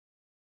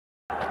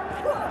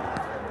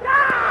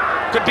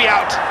Could be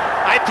out.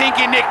 I think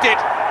he nicked it.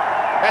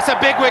 That's a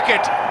big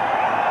wicket.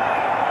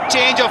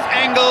 Change of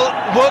angle,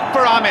 work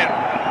for Amir.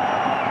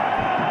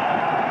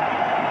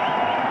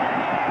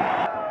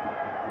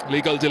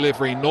 Legal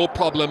delivery, no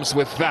problems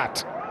with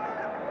that.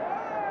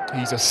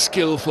 He's a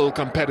skillful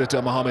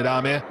competitor, Mohamed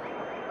Amir.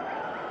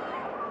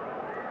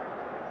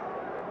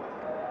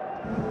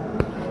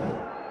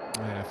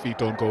 Yeah, feet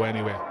don't go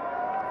anywhere.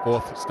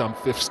 Fourth stump,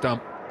 fifth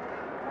stump.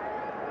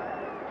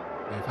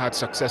 They've had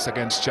success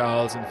against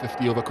Charles in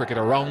 50-over cricket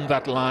around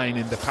that line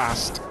in the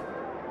past.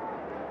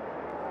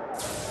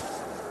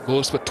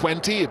 Goes for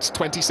 20, it's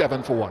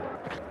 27 for 1.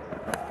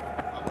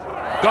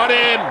 Got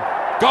him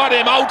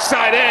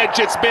outside edge.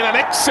 It's been an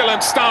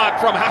excellent start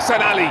from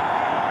Hassan Ali.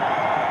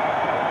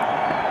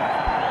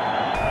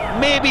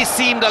 Maybe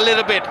seamed a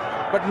little bit,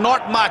 but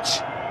not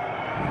much.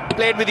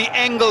 Played with the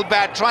angle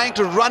bat, trying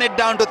to run it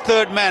down to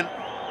third man.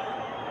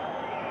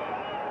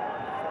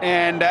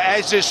 And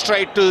edged it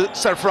straight to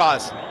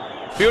Sarfraz.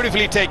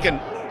 Beautifully taken.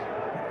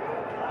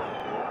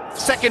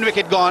 Second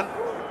wicket gone.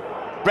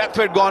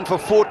 Bradford gone for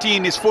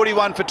 14, is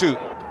 41 for 2.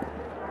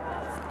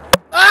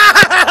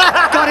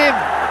 Got him!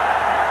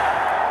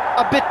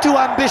 A bit too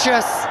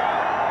ambitious.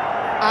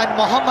 And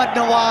Mohammad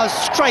Nawaz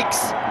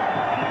strikes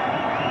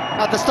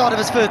at the start of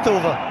his fifth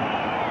over.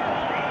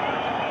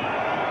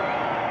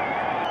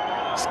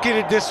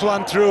 Skidded this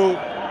one through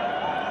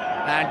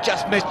and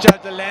just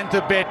misjudged the length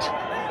a bit.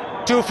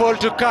 Too full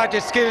to cut,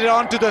 it skidded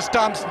onto the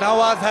stumps.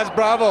 Nawaz has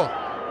bravo.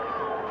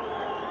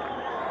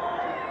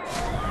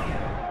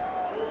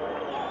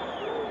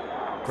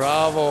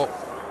 Bravo,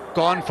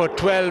 gone for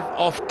 12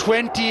 of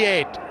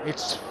 28.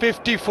 It's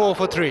 54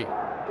 for 3.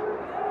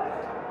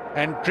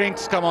 And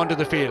drinks come onto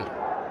the field.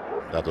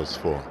 That was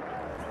 4.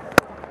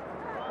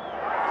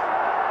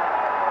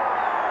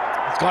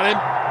 He's got him.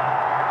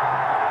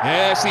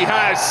 Yes, he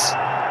has.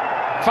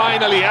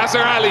 Finally,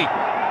 Azhar Ali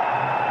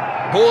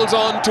holds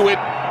on to it.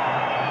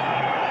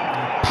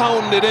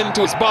 Pounded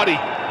into his body.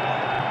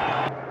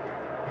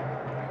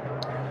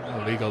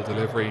 Legal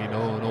delivery,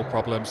 no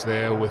problems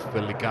there with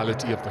the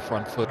legality of the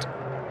front foot.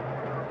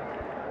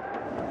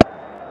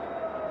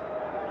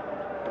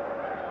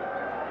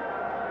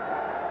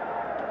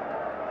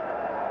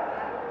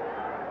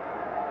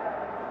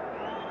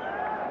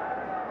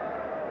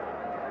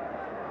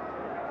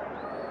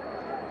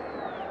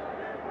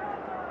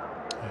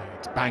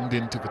 It's banged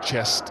into the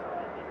chest.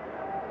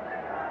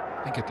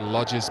 I think it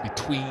lodges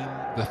between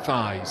the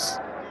thighs.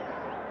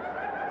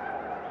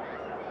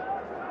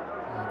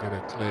 Get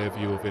a clear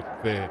view of it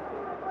there.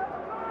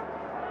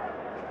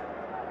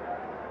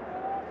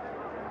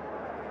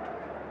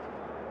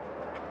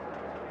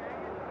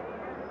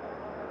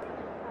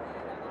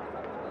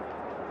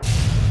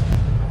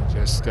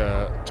 Just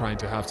trying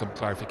to have some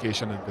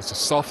clarification, and there's a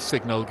soft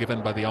signal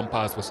given by the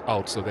umpires was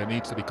out, so there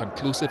needs to be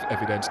conclusive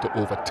evidence to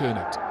overturn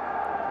it.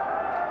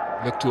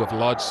 Look to have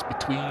lodged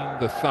between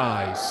the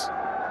thighs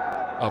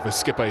of a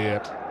skipper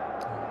yet.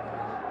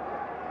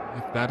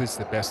 If that is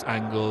the best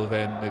angle,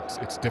 then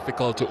it's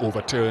difficult to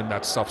overturn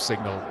that soft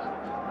signal,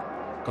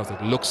 because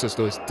it looks as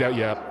though it's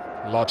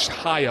lodged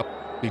high up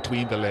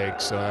between the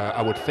legs.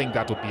 I would think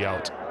that would be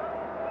out.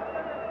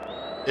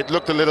 It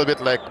looked a little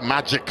bit like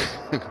magic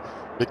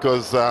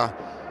because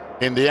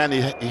in the end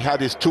he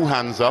had his 2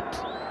 hands up,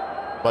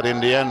 but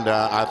in the end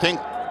I think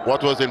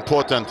what was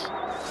important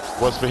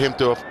was for him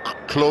to have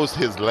closed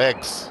his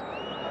legs,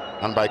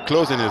 and by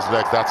closing his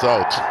legs, that's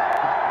out.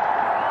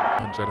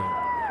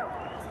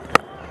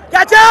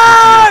 Catch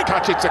it!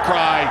 Catch it's a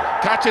cry.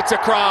 Catch it's a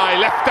cry.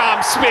 Left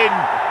arm spin.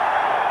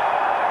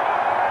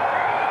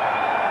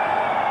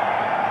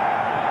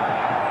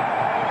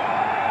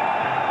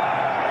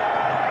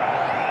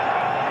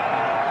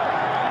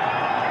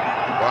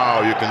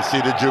 Wow, you can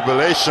see the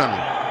jubilation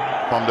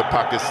from the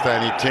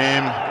Pakistani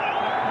team.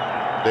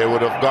 They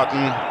would have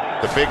gotten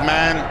the big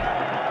man.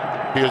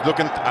 He was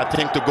looking, I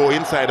think, to go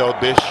inside out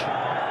Bish.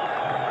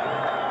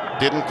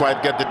 Didn't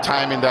quite get the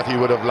timing that he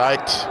would have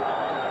liked.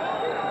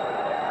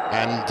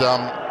 And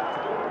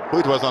who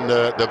it was on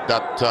the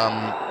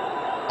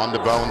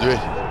boundary?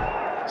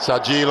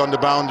 Sajil on the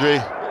boundary.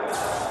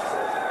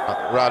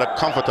 A rather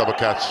comfortable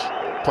catch.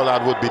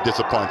 Pollard would be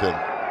disappointed.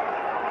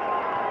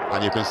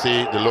 And you can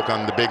see the look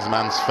on the big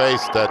man's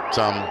face that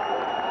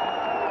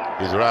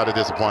he's rather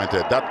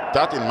disappointed.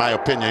 That, in my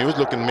opinion, he was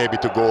looking maybe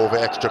to go over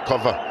extra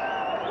cover.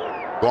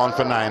 Gone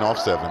for 9 off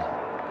 7.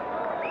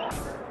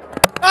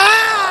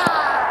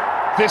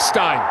 Ah! This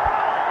time,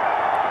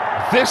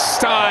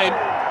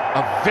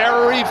 a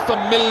very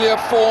familiar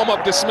form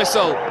of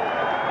dismissal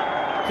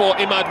for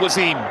Imad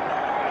Wasim.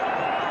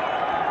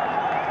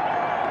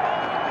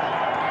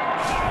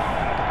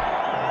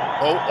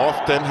 How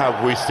often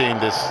have we seen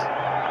this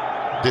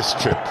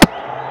trip?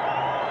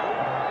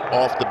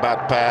 Off the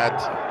bat pad,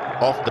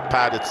 off the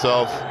pad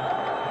itself.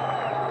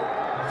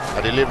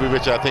 A delivery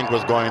which I think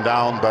was going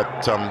down,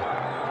 but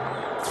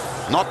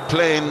not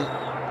playing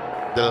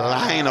the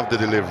line of the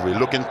delivery,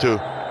 looking to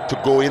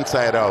go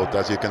inside out,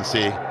 as you can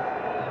see.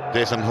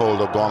 Jason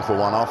Holder gone for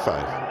 1 off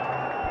 5.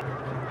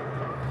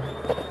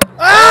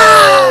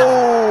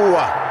 Oh!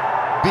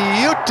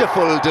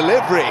 beautiful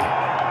delivery.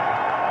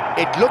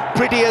 It looked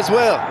pretty as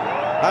well.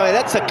 I mean,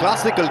 that's a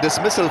classical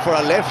dismissal for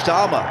a left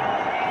armer.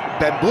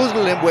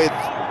 Bamboozled him with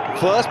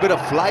first bit of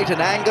flight and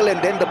angle,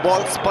 and then the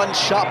ball spun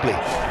sharply.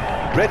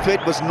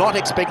 Braithwaite was not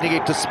expecting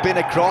it to spin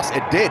across.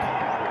 It did.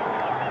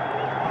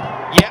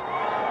 Yeah,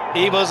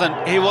 he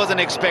wasn't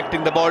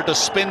expecting the ball to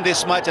spin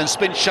this much and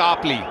spin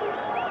sharply.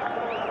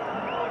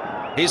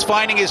 He's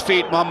finding his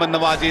feet, Mohammad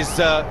Nawaz. He's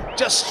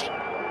just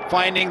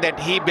finding that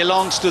he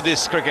belongs to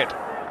this cricket.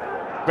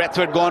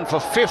 Braithwaite gone for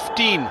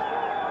 15.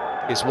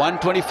 It's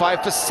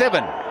 125 for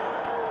 7.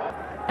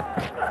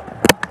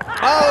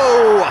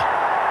 Oh!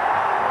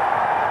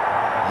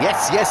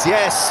 Yes, yes,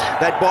 yes.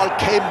 That ball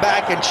came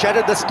back and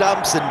shattered the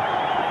stumps, and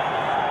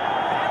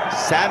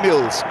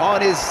Samuels on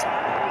his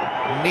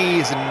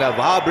knees, and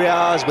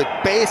Vabrias with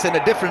pace and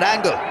a different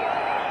angle,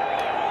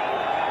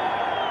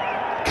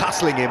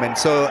 castling him, and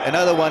so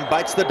another one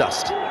bites the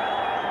dust.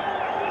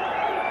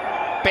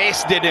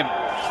 Pace did him.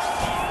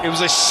 It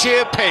was a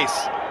sheer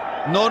pace.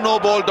 No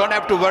ball, don't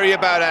have to worry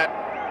about that.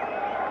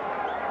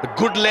 The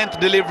good length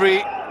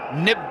delivery,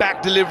 nip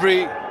back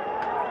delivery,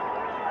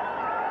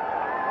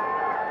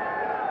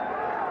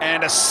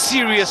 and a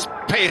serious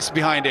pace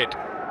behind it.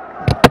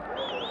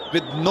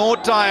 With no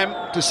time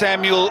to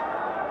Samuel,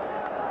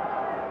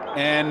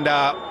 and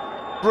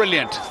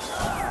brilliant,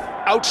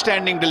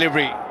 outstanding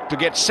delivery to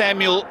get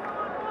Samuel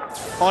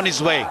on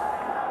his way.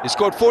 He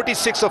scored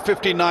 46 of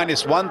 59,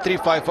 is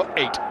 135 for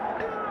 8.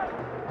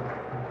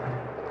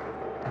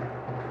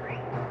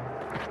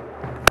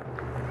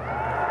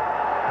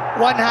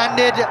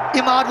 One-handed,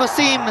 Imad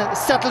Wasim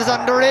settles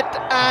under it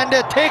and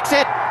takes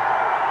it.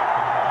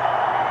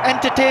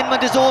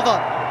 Entertainment is over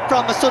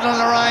from Sunil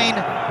Narayan.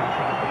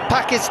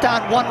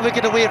 Pakistan 1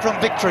 wicket away from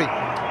victory.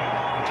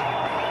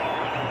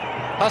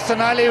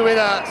 Hassan Ali with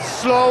a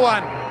slow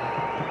one.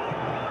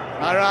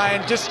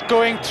 Narayan just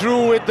going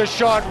through with the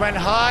shot, went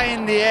high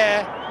in the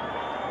air.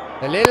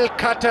 A little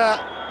cutter,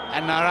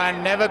 and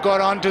Narayan never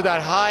got onto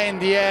that high in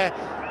the air.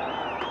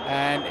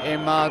 And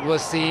Imad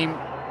Wasim,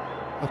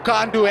 who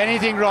can't do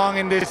anything wrong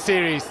in this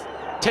series,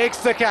 takes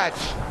the catch.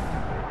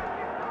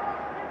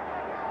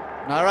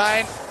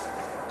 Narayan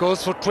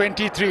goes for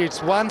 23.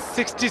 It's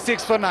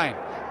 166 for 9.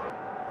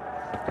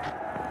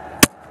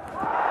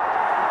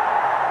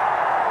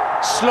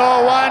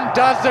 Slow one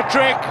does the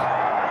trick.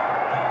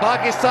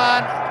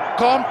 Pakistan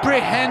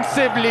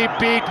comprehensively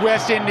beat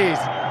West Indies.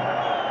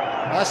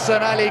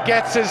 Hassan Ali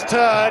gets his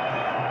third,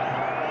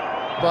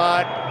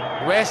 but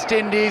West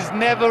Indies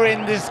never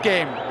in this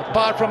game.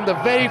 Apart from the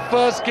very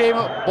first game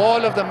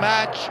ball of the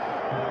match,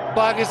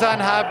 Pakistan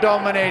have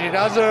dominated.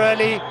 Azhar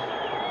Ali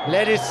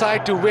led his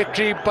side to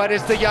victory, but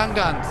it's the young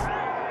guns.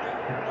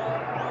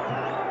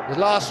 The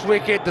last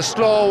wicket, the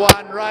slow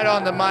one, right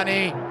on the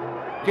money.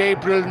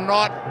 Gabriel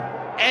not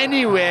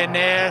anywhere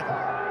near.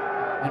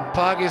 And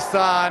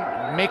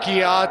Pakistan,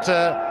 Mickey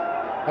Arthur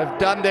have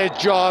done their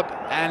job,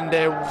 and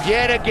they've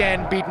yet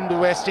again beaten the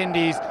West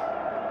Indies,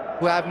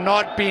 who have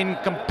not been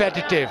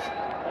competitive.